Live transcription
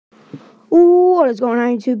What is going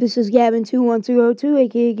on, YouTube? This is Gavin21202,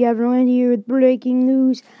 aka Gavin Randy, here with breaking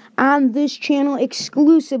news on this channel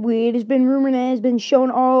exclusively. It has been rumored and has been shown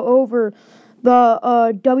all over the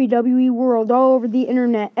WWE world, all over the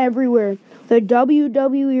internet, everywhere. The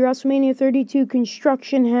WWE WrestleMania 32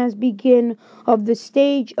 construction has begun of the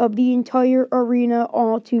stage of the entire arena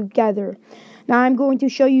altogether. Now I'm going to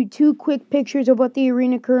show you two quick pictures of what the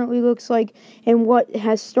arena currently looks like and what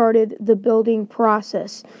has started the building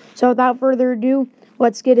process. So without further ado,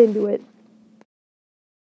 let's get into it.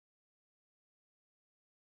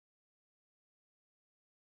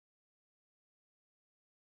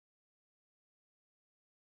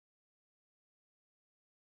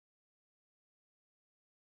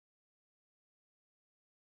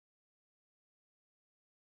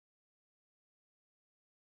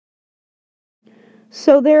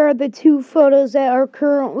 So there are the two photos that are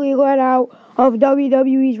currently let out of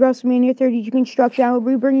WWE's WrestleMania 32 construction. I will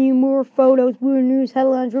be bringing you more photos, more news,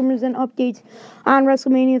 headlines, rumors, and updates on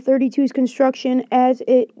WrestleMania 32's construction as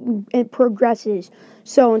it progresses.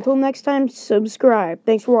 So until next time, subscribe.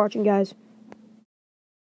 Thanks for watching, guys.